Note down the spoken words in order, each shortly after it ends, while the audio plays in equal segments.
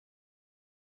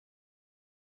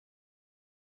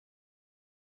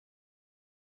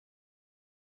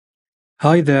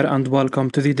Hi there and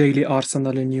welcome to the Daily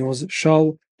Arsenal News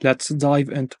Show. Let's dive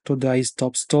into today's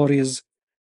top stories.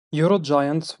 Euro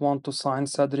Giants want to sign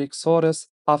Cedric Soares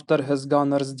after his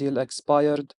Gunners deal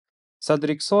expired.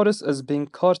 Cedric Soares is being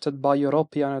courted by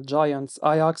European giants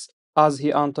Ajax as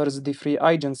he enters the free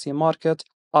agency market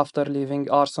after leaving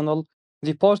Arsenal.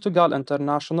 The Portugal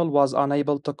international was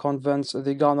unable to convince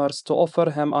the Gunners to offer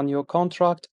him a new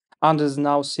contract and is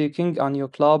now seeking a new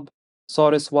club.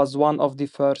 Soares was one of the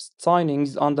first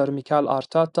signings under Mikel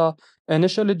Arteta,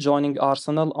 initially joining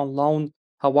Arsenal on loan.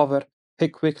 However, he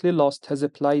quickly lost his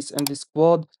place in the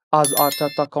squad as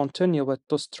Arteta continued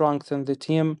to strengthen the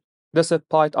team.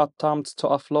 Despite attempts to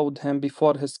offload him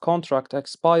before his contract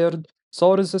expired,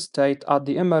 Soares stayed at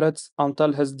the Emirates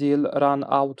until his deal ran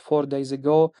out 4 days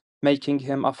ago, making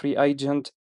him a free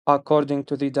agent. According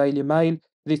to the Daily Mail,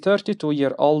 the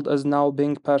 32-year-old is now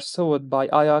being pursued by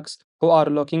Ajax, who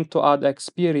are looking to add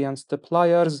experienced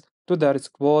players to their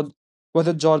squad.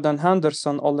 With Jordan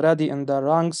Henderson already in their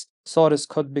ranks, Soares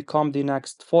could become the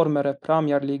next former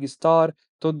Premier League star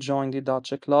to join the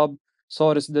Dutch club.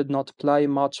 Soares did not play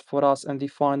much for us in the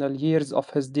final years of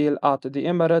his deal at the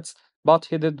Emirates, but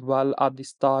he did well at the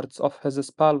start of his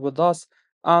spell with us,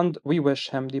 and we wish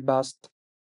him the best.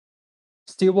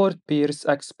 Stuart Pearce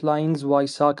explains why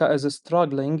Saka is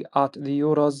struggling at the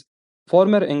Euros.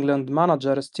 Former England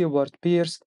manager Stuart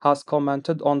Pearce has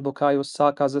commented on Bukayo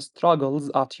Saka's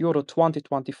struggles at Euro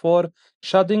 2024,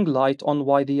 shedding light on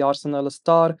why the Arsenal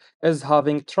star is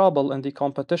having trouble in the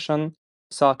competition.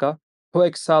 Saka, who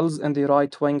excels in the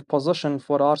right wing position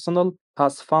for Arsenal,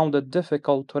 has found it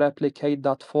difficult to replicate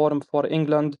that form for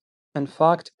England. In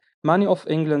fact, many of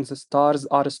England's stars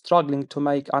are struggling to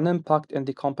make an impact in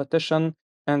the competition.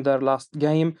 In their last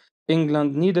game,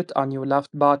 England needed a new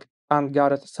left back, and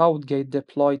Gareth Southgate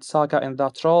deployed Saka in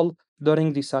that role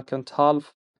during the second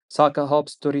half. Saka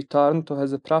hopes to return to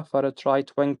his preferred right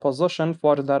wing position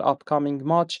for their upcoming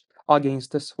match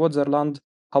against Switzerland.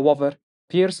 However,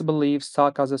 Pearce believes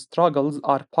Saka's struggles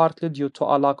are partly due to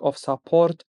a lack of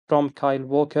support from Kyle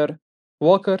Walker.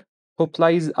 Walker, who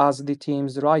plays as the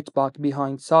team's right back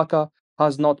behind Saka,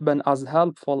 has not been as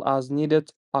helpful as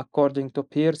needed, according to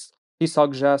Pearce. He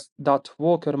suggests that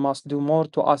Walker must do more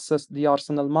to assist the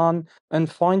Arsenal man in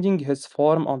finding his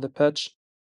form on the pitch.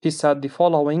 He said the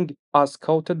following, as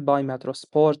quoted by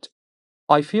Metrosport: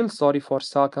 I feel sorry for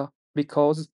Saka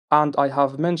because, and I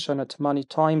have mentioned it many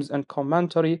times in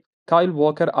commentary, Kyle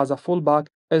Walker as a fullback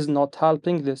is not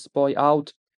helping this boy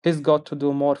out. He's got to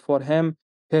do more for him.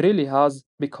 He really has,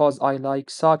 because I like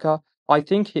Saka. I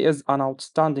think he is an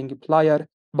outstanding player,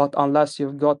 but unless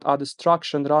you've got a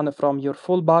distraction run from your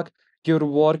fullback, your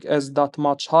work is that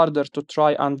much harder to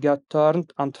try and get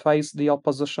turned and face the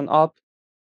opposition up.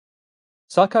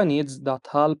 Saka needs that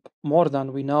help more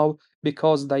than we know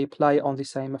because they play on the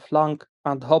same flank,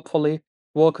 and hopefully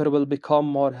Walker will become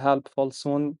more helpful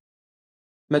soon.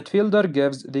 Midfielder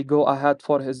gives the go-ahead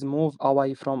for his move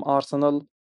away from Arsenal.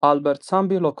 Albert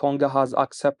Sambi Lokonga has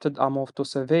accepted a move to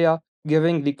Sevilla,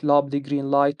 giving the club the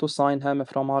green light to sign him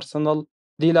from Arsenal.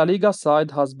 The La Liga side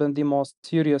has been the most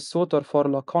serious suitor for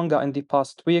Lokonga in the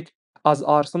past week, as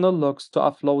Arsenal looks to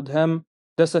offload him.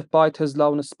 Despite his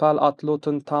loan spell at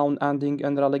Luton Town ending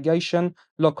in relegation,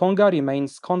 Lokonga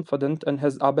remains confident in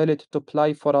his ability to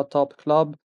play for a top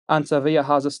club, and Sevilla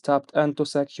has stepped in to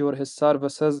secure his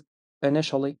services.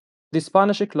 Initially, the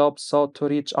Spanish club sought to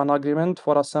reach an agreement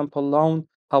for a simple loan.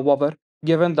 However,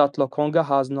 given that Lokonga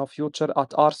has no future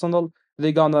at Arsenal,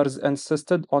 the Gunners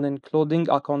insisted on including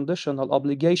a conditional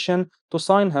obligation to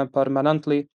sign him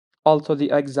permanently. Although the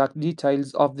exact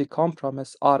details of the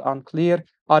compromise are unclear,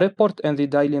 a report in the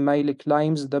Daily Mail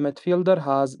claims the midfielder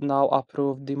has now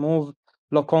approved the move.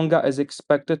 Lokonga is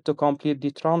expected to complete the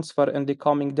transfer in the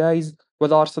coming days,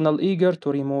 with Arsenal eager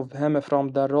to remove him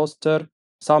from their roster.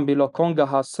 Sambi Lokonga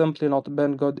has simply not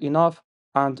been good enough,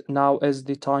 and now is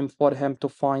the time for him to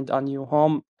find a new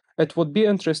home. It would be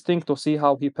interesting to see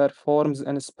how he performs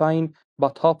in Spain,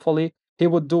 but hopefully he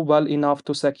would do well enough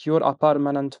to secure a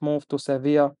permanent move to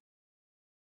Sevilla.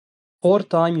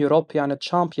 Four-time European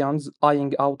champions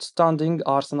eyeing outstanding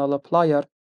Arsenal player.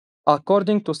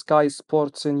 According to Sky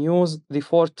Sports News, the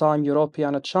four-time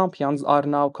European champions are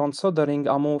now considering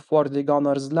a move for the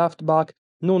Gunners left back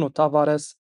Nuno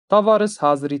Tavares. Tavares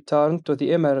has returned to the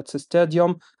Emirates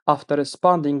Stadium after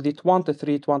spending the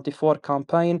 23-24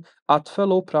 campaign at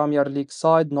fellow Premier League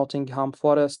side Nottingham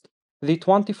Forest. The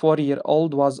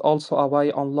 24-year-old was also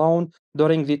away on loan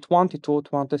during the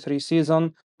 22-23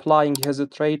 season, plying his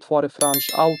trade for French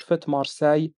outfit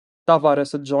Marseille.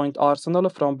 Tavares joined Arsenal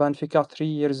from Benfica 3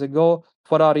 years ago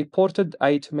for a reported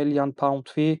 £8 million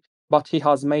fee. but he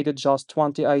has made just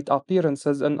 28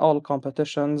 appearances in all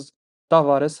competitions.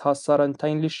 Tavares has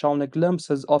certainly shown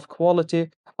glimpses of quality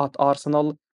at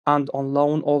Arsenal and on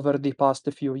loan over the past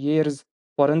few years.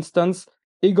 For instance,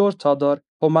 Igor Tudor,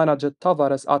 who managed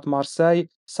Tavares at Marseille,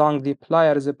 sang the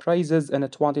player's praises in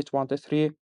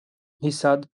 2023. He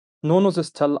said, Nuno's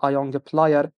still a young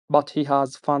player, but he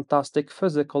has fantastic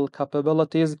physical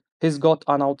capabilities. He's got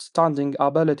an outstanding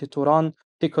ability to run.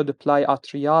 He could play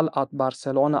at Real, at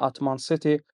Barcelona, at Man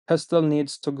City. He still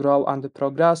needs to grow and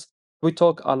progress. We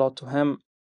talk a lot to him.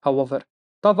 However,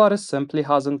 Tavares simply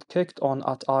hasn't kicked on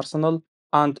at Arsenal,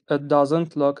 and it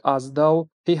doesn't look as though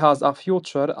he has a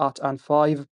future at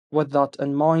N5. With that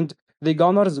in mind, the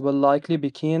Gunners will likely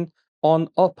be keen on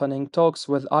opening talks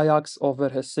with Ajax over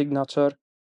his signature.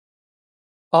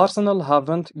 Arsenal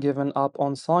haven't given up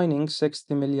on signing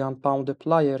 £60 million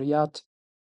player yet.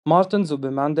 Martin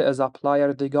Zubimendi is a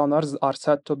player the Gunners are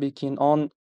said to be keen on,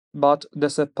 but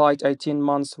despite 18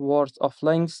 months worth of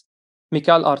links,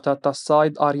 Mikel Arteta's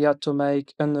side are yet to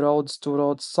make inroads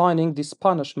towards signing the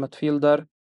Spanish midfielder.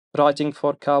 Writing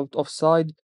for Count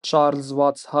Offside, Charles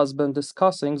Watts has been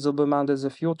discussing Zubimendi's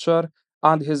future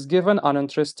and he's given an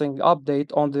interesting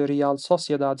update on the Real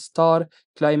Sociedad star,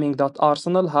 claiming that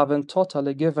Arsenal haven't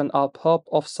totally given up hope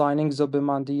of signing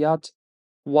Zubimendi yet.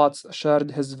 Watts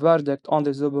shared his verdict on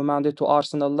the Zubimendi to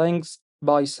Arsenal links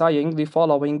by saying the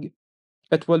following: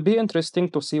 It will be interesting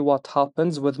to see what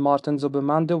happens with Martin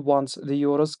Zubimendi once the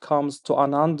Euros comes to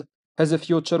an end. His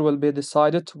future will be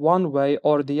decided one way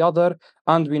or the other,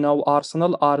 and we know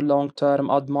Arsenal are long-term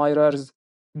admirers.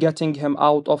 Getting him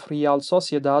out of Real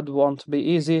Sociedad won't be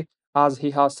easy, as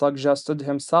he has suggested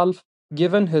himself,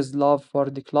 given his love for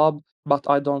the club, but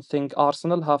I don't think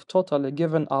Arsenal have totally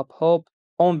given up hope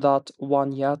on that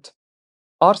one yet.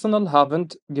 Arsenal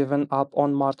haven't given up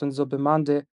on Martin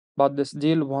Zubimendi, but this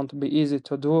deal won't be easy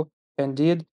to do.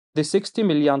 Indeed, the £60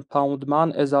 million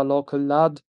man is a local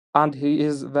lad, and he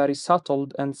is very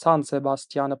settled in San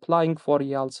Sebastian playing for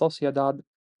Real Sociedad.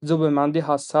 Zubimendi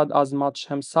has said as much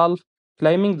himself,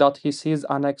 claiming that he sees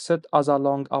an exit as a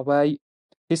long away.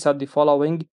 He said the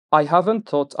following: I haven't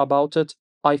thought about it.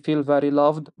 I feel very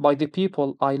loved by the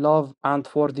people I love, and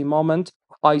for the moment,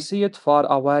 I see it far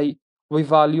away. We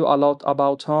value a lot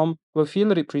about home, we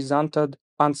feel represented,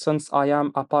 and since I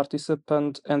am a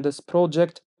participant in this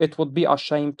project, it would be a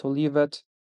shame to leave it.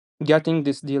 Getting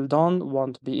this deal done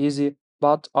won't be easy,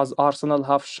 but as Arsenal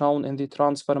have shown in the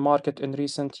transfer market in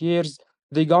recent years,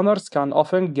 the Gunners can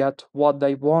often get what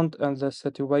they want in these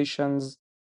situations.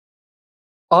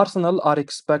 Arsenal are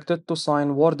expected to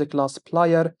sign world-class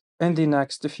player in the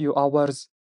next few hours.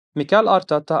 Mikel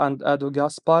Arteta and Edu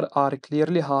Gaspar are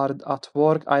clearly hard at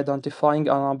work identifying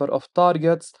a number of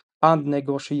targets and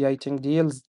negotiating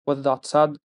deals. With that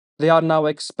said, they are now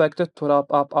expected to wrap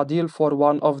up a deal for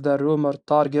one of the rumored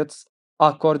targets.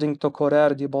 According to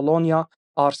Corriere di Bologna,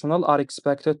 Arsenal are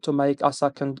expected to make a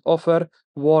second offer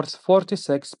worth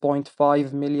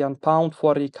 £46.5 million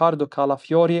for Riccardo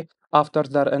Calafiori after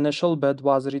their initial bid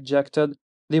was rejected.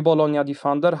 The Bologna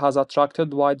defender has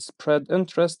attracted widespread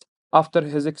interest after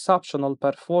his exceptional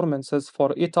performances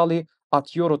for Italy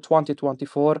at Euro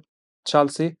 2024.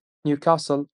 Chelsea,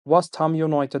 Newcastle, West Ham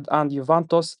United, and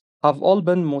Juventus have all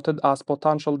been mooted as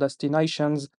potential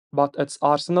destinations, but it's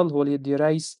Arsenal who lead the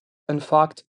race. In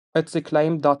fact, it's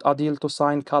claimed that a deal to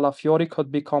sign Calafiori could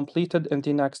be completed in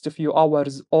the next few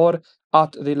hours or,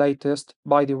 at the latest,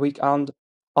 by the weekend.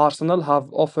 Arsenal have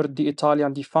offered the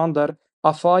Italian defender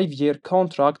a 5-year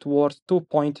contract worth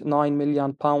 £2.9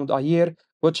 million a year,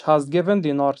 which has given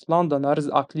the North Londoners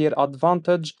a clear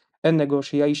advantage in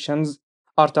negotiations.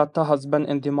 Arteta has been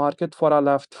in the market for a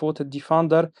left-footed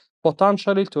defender,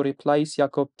 potentially to replace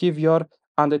Jakub Kivior,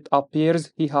 and it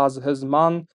appears he has his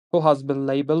man, who has been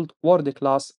labelled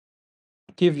world-class.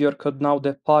 Kivior could now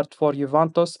depart for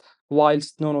Juventus,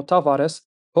 whilst Nuno Tavares,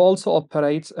 who also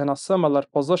operates in a similar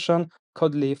position,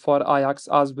 could leave for Ajax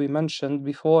as we mentioned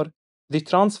before. The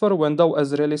transfer window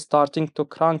is really starting to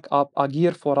crank up a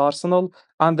gear for Arsenal,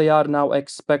 and they are now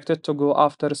expected to go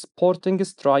after Sporting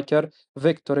striker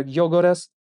Victor Gyökeres.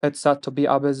 It's set to be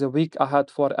a busy week ahead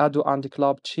for Edu and the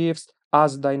club chiefs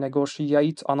as they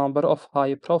negotiate a number of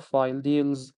high-profile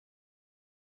deals.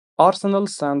 Arsenal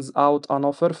sends out an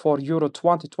offer for Euro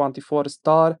 2024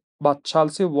 star, but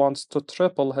Chelsea wants to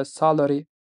triple his salary.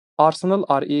 Arsenal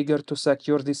are eager to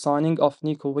secure the signing of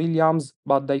Nico Williams,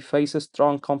 but they face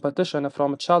strong competition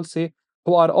from Chelsea,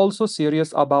 who are also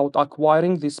serious about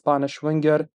acquiring the Spanish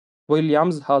winger.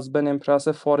 Williams has been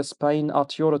impressive for Spain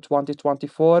at Euro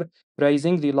 2024,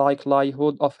 raising the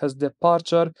likelihood of his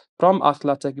departure from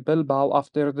Athletic Bilbao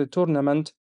after the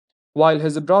tournament. While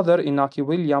his brother Inaki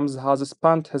Williams has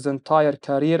spent his entire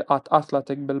career at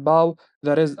Athletic Bilbao,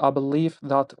 there is a belief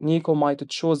that Nico might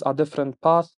choose a different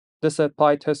path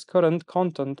despite his current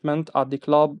contentment at the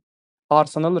club.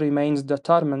 Arsenal remains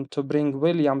determined to bring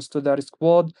Williams to their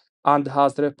squad and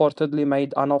has reportedly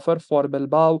made an offer for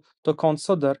Bilbao to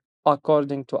consider,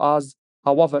 according to us.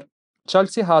 However,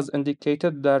 Chelsea has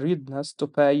indicated their readiness to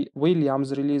pay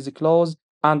Williams' release clause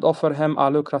and offer him a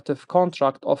lucrative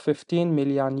contract of 15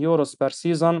 million euros per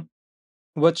season,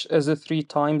 which is three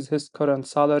times his current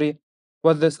salary.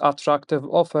 With these attractive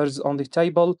offers on the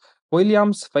table,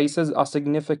 Williams faces a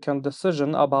significant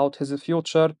decision about his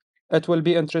future. It will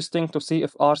be interesting to see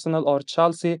if Arsenal or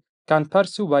Chelsea can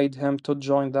persuade him to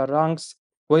join their ranks.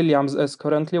 Williams is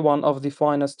currently one of the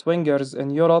finest wingers in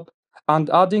Europe, and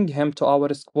adding him to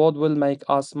our squad will make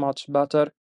us much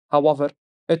better. However,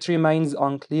 it remains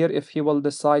unclear if he will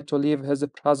decide to leave his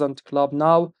present club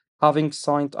now, having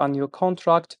signed a new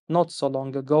contract not so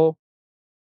long ago.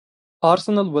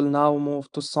 Arsenal will now move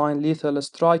to sign lethal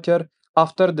striker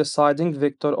after deciding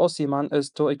Victor Osimhen is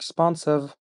too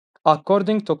expensive.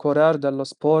 According to Corriere dello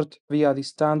Sport via the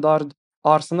Standard,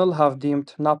 Arsenal have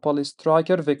deemed Napoli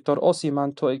striker Victor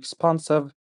Osimhen too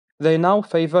expensive. They now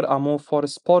favor a move for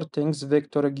Sporting's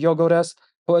Victor Gyökeres,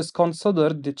 who is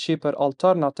considered the cheaper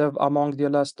alternative among the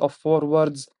list of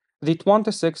forwards. The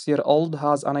 26-year-old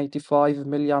has an £85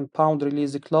 million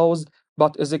release clause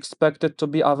but is expected to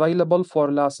be available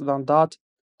for less than that.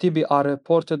 TBR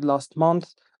reported last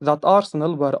month that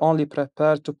Arsenal were only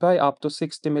prepared to pay up to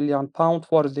 £60 million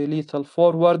for the lethal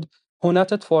forward, who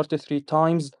netted 43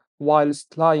 times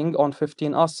whilst lying on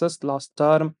 15 assists last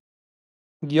term.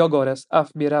 Gyökeres'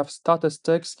 FBref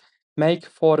statistics make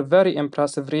for very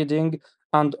impressive reading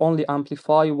and only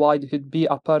amplify why he'd be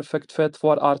a perfect fit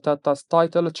for Arteta's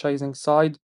title-chasing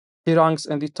side. He ranks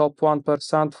in the top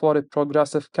 1% for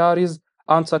progressive carries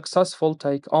and successful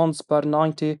take-ons per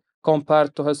 90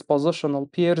 compared to his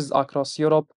positional peers across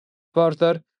Europe.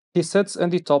 Further, he sits in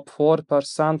the top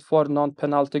 4% for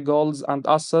non-penalty goals and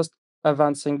assists,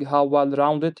 evincing how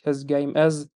well-rounded his game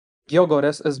is.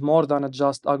 Gyökeres is more than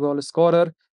just a goal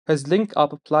scorer. His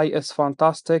link-up play is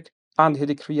fantastic, and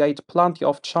he'd create plenty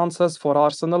of chances for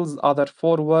Arsenal's other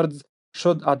forwards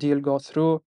should a deal go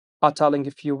through. A telling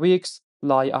few weeks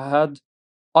lie ahead.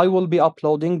 I will be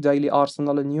uploading daily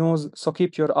Arsenal news, so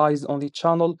keep your eyes on the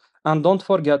channel and don't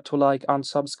forget to like and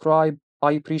subscribe.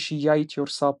 I appreciate your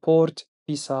support.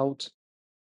 Peace out.